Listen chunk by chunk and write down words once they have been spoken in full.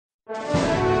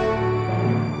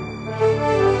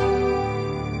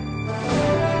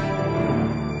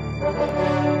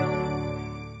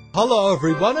Hello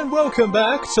everyone and welcome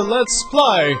back to Let's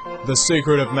Play The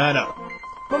Secret of Mana.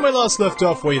 When we last left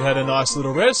off we had a nice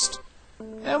little rest,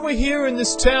 and we're here in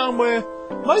this town where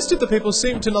most of the people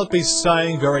seem to not be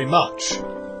saying very much.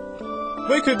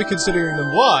 We could be considering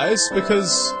them wise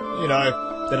because, you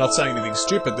know, they're not saying anything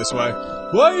stupid this way.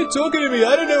 Why are you talking to me?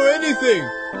 I don't know anything!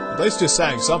 At least you're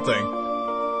saying something.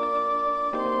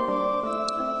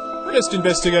 We're just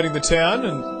investigating the town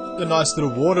and the nice little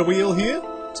water wheel here.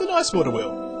 It's a nice water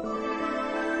wheel.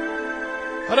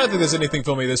 I don't think there's anything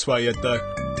for me this way yet, though.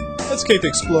 Let's keep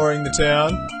exploring the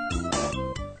town.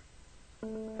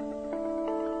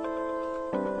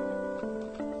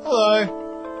 Hello.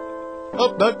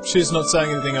 Oh, nope, she's not saying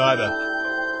anything either.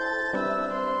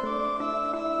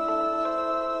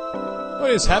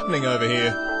 What is happening over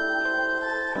here?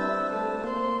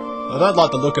 I don't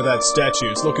like the look of that statue.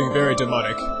 It's looking very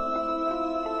demonic.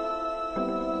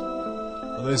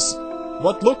 Well, there's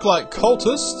what look like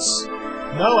cultists.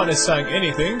 No one is saying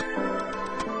anything.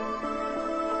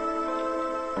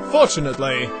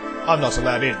 Fortunately, I'm not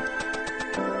allowed in.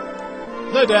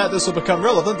 No doubt this will become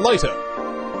relevant later.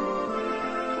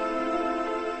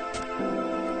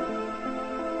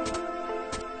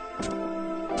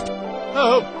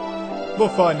 Oh, we'll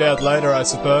find out later, I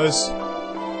suppose.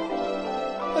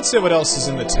 Let's see what else is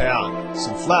in the town.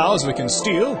 Some flowers we can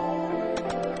steal.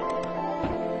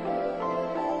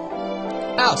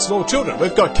 Ah, small children,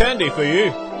 we've got candy for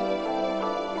you.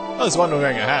 I was one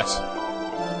wearing a hat.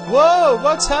 Whoa,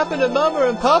 what's happened to Mama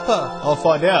and Papa? I'll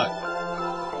find out.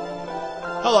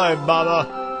 Hello, Mama.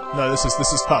 No, this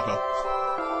is Papa.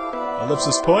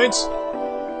 Ellipsis point.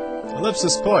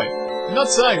 Ellipsis point. They're not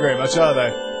saying very much, are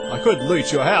they? I could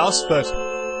loot your house, but...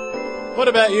 What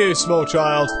about you, small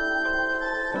child?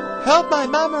 Help my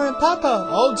Mama and Papa!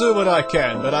 I'll do what I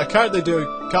can, but I currently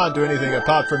can't do anything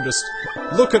apart from just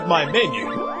look at my menu,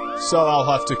 so I'll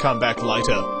have to come back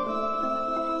later.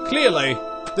 Clearly,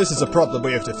 this is a problem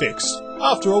we have to fix.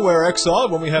 After all, we're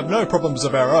exiled when we have no problems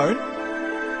of our own.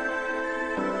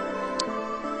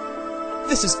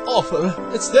 This is awful.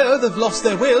 It's though they've lost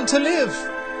their will to live.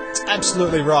 It's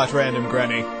absolutely right, random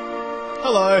granny.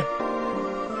 Hello.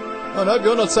 Oh no,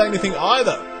 you're not saying anything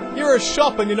either. You're a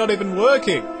shop and you're not even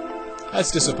working. That's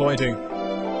disappointing.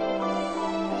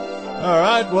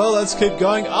 Alright, well, let's keep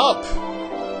going up.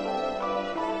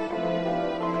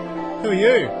 Who are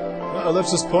you?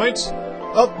 Ellipsis point?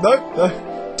 Oh,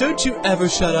 no. Don't you ever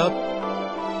shut up.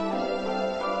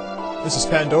 This is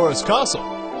Pandora's castle.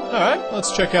 Alright,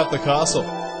 let's check out the castle.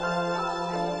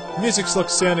 The music's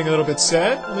sounding a little bit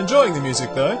sad. I'm enjoying the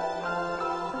music, though.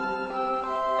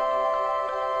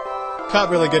 Can't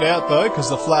really get out, though, because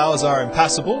the flowers are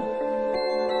impassable.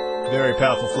 Very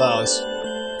powerful flowers.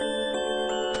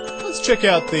 Let's check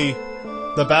out the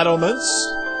battlements.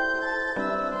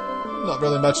 Not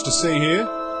really much to see here.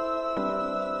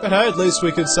 But hey, at least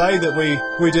we could say that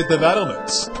we did the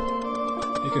battlements.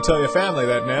 You can tell your family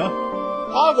that now.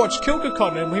 I watched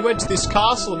Kilkacon and we went to this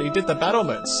castle and he did the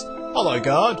battlements. Hello,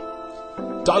 guard.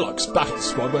 Dialogue's battle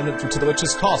squad went into the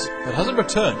witch's castle, but hasn't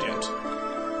returned yet.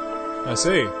 I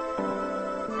see.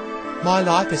 My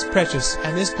life is precious,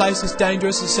 and this place is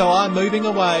dangerous, so I'm moving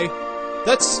away.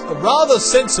 That's rather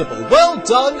sensible. Well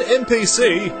done,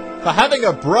 NPC, for having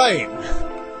a brain.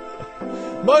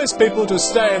 Most people just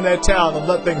stay in their town and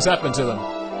let things happen to them.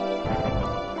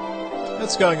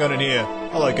 What's going on in here?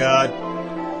 Hello, guard.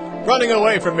 Running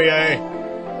away from me, eh?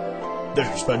 This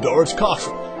is Pandora's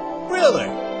castle. Really?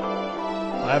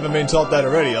 I haven't been told that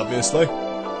already, obviously.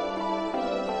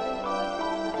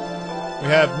 We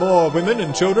have more women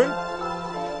and children.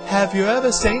 Have you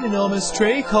ever seen an enormous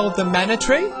tree called the Mana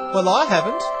Tree? Well, I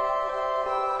haven't.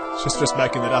 She's just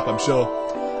making that up, I'm sure.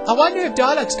 I wonder if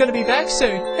Dialogue's going to be back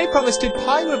soon. He promised he'd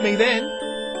play with me then.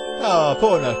 Oh,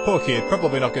 poor kid.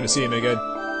 Probably not going to see him again.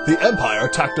 The Empire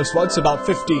attacked us once about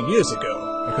 15 years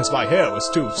ago, because my hair was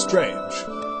too strange.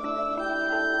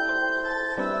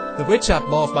 The witch up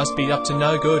morph must be up to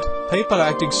no good. People are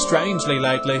acting strangely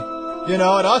lately. You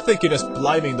know what, I think you're just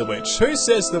blaming the witch. Who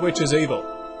says the witch is evil?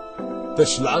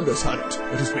 This land has had it.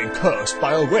 It has been cursed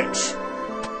by a witch.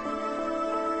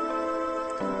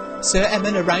 Sir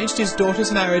Emmon arranged his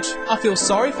daughter's marriage. I feel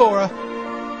sorry for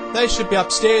her. They should be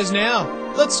upstairs now.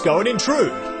 Let's go and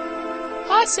intrude.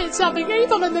 I said something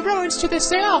evil in the ruins to the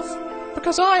south,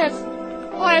 because I have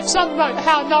some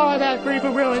know-how about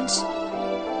evil ruins.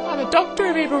 I'm a doctor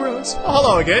of evil ruins. Oh,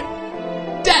 hello again.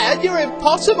 Dad, you're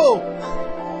impossible.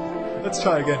 Let's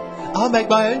try again. I'll make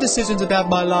my own decisions about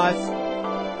my life.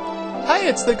 Hey,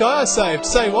 it's the guy I saved.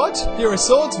 Say what? You're a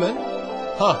swordsman?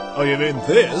 Huh, oh you mean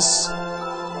this?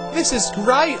 This is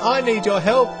great, I need your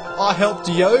help. I helped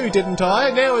you, didn't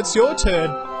I? Now it's your turn.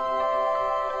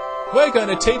 We're going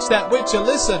to teach that witch a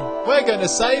lesson. We're going to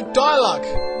save Diluc.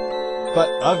 But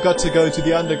I've got to go to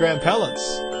the underground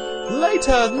palace.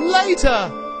 Later!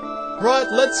 Right,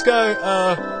 let's go,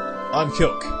 I'm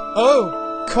Kilk.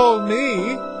 Oh, call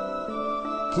me?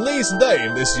 Please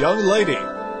name this young lady.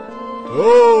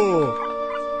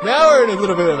 Oh, now we're in a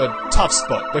little bit of a tough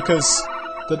spot because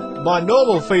my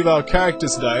normal female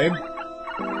character's name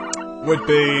would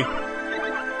be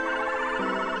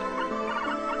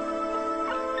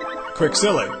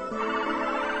Quicksilly,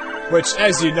 which,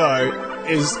 as you know,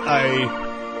 is a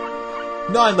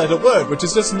 9-letter word, which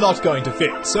is just not going to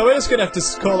fit. So we're just going to have to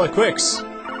call her Quicks.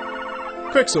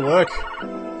 Quicks will work.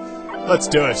 Let's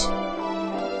do it.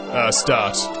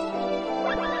 Start.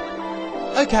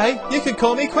 Okay, you can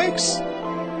call me Quicks.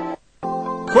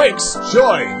 Quicks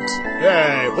joined!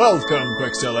 Yay, welcome,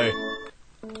 Quicksilly.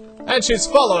 And she's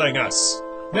following us.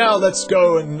 Now let's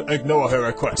go and ignore her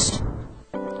request.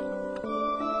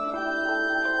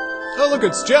 Oh look,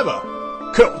 it's Gemma.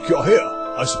 Kilk, you're here.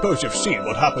 I suppose you've seen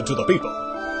what happened to the people.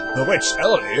 The witch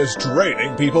Elodie is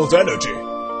draining people's energy.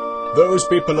 Those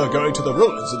people are going to the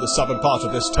ruins in the southern part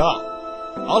of this town.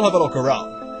 I'll have a look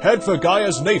around. Head for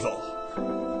Gaia's navel.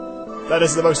 That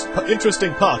is the most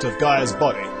interesting part of Gaia's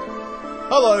body.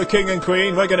 Hello, King and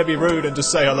Queen. We're going to be rude and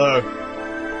just say hello.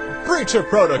 Breach of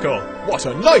protocol. What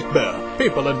a nightmare.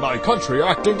 People in my country are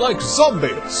acting like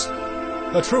zombies.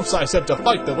 The troops I sent to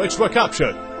fight the witch were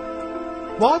captured.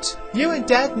 What? You and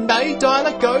Dad made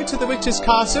Diluc go to the witch's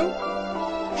castle?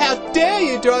 How dare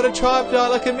you try to drive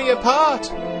Diluc and me apart?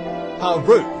 How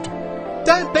rude.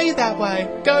 Don't be that way.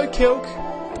 Go, Kilk.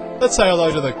 Let's say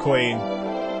hello to the Queen.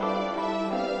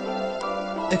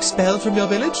 Expelled from your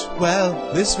village?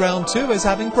 Well, this round too is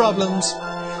having problems.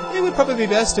 It would probably be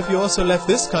best if you also left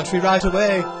this country right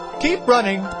away. Keep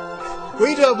running.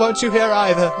 We don't want you here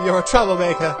either. You're a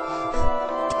troublemaker.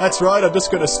 That's right, I'm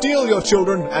just going to steal your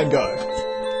children and go.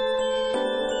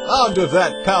 Armed with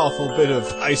that powerful bit of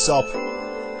Aesop,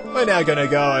 we're now going to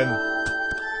go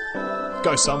and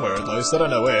go somewhere at least. I don't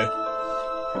know where.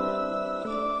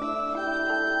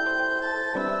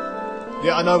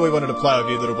 Yeah, I know we wanted to play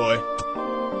with you, little boy.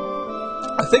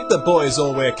 I think the boys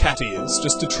all wear cat ears,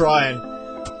 just to try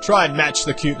and match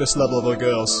the cuteness level of the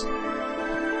girls.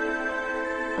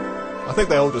 I think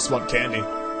they all just want candy.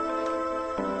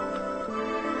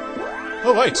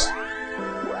 Oh wait!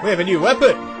 We have a new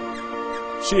weapon!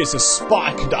 She is a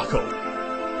spike knuckle.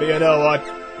 But you know what?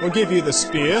 We'll give you the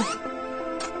spear,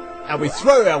 and we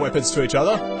throw our weapons to each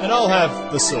other, and I'll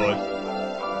have the sword.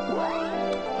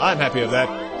 I'm happy with that.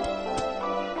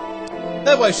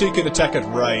 That way she can attack at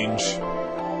range.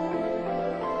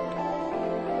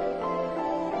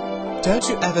 Don't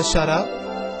you ever shut up?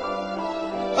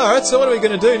 Alright, so what are we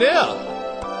going to do now?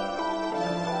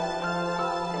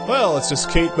 Well, let's just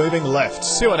keep moving left.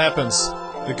 See what happens.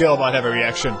 The girl might have a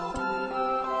reaction.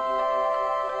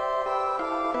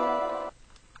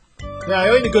 Now,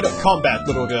 you're only good at combat,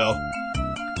 little girl.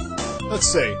 Let's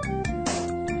see.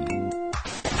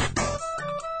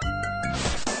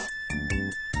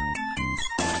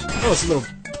 Oh, it's little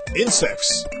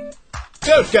insects.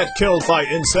 Don't get killed by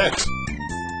insect.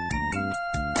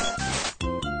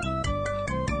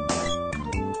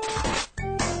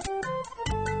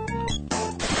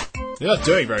 You're not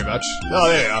doing very much. Oh,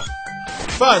 there you are.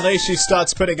 Finally, she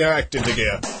starts putting her act into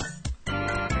gear.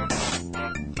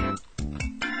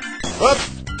 Whoop!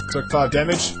 Took 5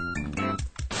 damage.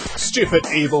 Stupid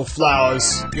evil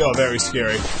flowers. You're very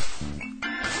scary.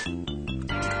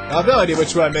 I have no idea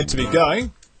which way I'm meant to be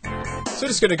going, so I'm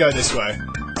just gonna go this way.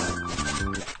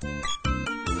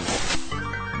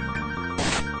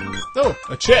 Oh,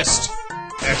 a chest!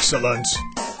 Excellent.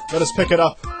 Let us pick it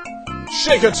up.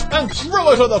 Shake it and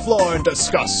throw it on the floor in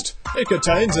disgust. It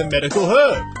contains a medical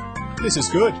herb. This is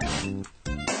good.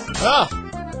 Ah!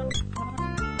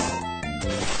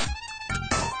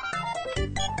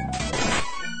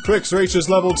 Quicks reaches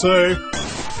level 2.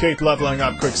 Keep leveling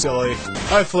up, Quicksilly.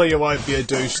 Hopefully you won't be a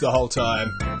douche the whole time.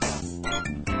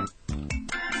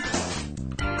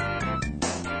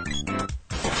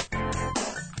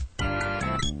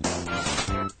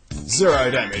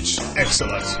 Zero damage.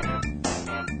 Excellent.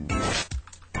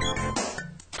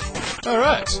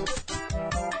 Alright.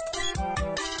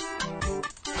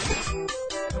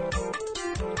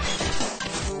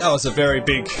 That was a very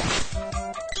big,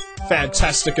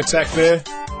 fantastic attack there.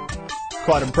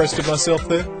 Quite impressed with myself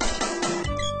there.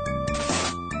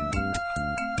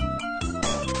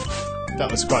 That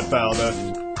was quite foul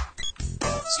though.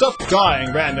 Let's Stop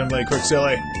dying randomly,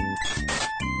 Quicksilly.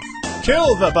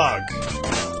 Kill the bug!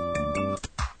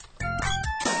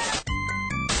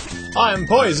 I'm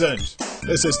poisoned!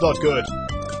 This is not good.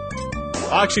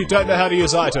 I actually don't know how to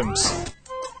use items.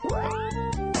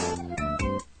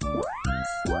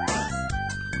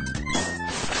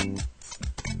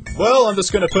 Well, I'm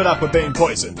just gonna put up with being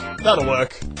poisoned. That'll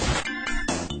work.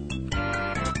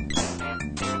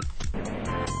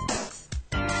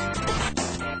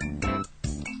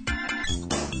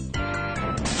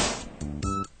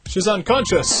 She's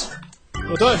unconscious.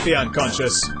 Well, don't be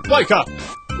unconscious. Wake up!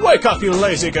 Wake up, you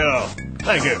lazy girl!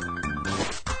 Thank you.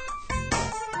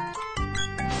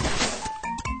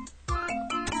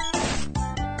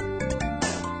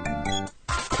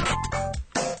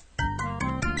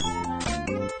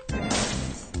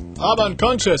 I'm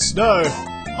unconscious. No.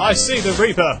 I see the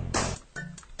Reaper.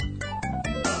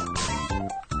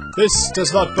 This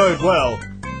does not bode well.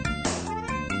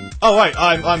 Oh wait,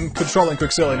 I'm controlling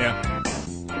Quicksilly now.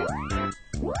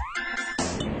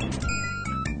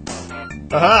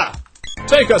 Aha!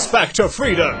 Take us back to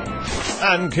freedom!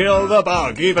 And kill the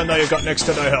bug, even though you've got next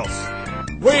to no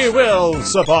health. We will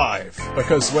survive,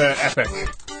 because we're epic.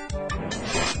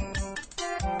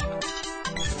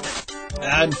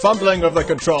 And fumbling of the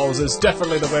controls is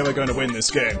definitely the way we're going to win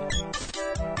this game.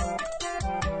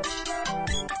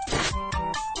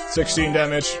 16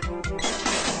 damage.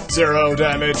 0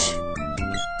 damage.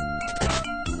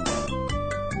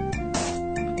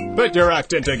 Put your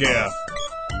act into gear.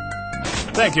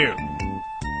 Thank you.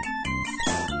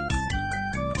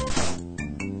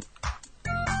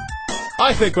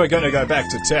 I think we're gonna go back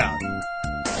to town.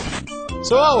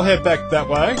 So I'll head back that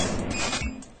way.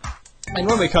 And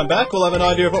when we come back, we'll have an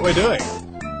idea of what we're doing.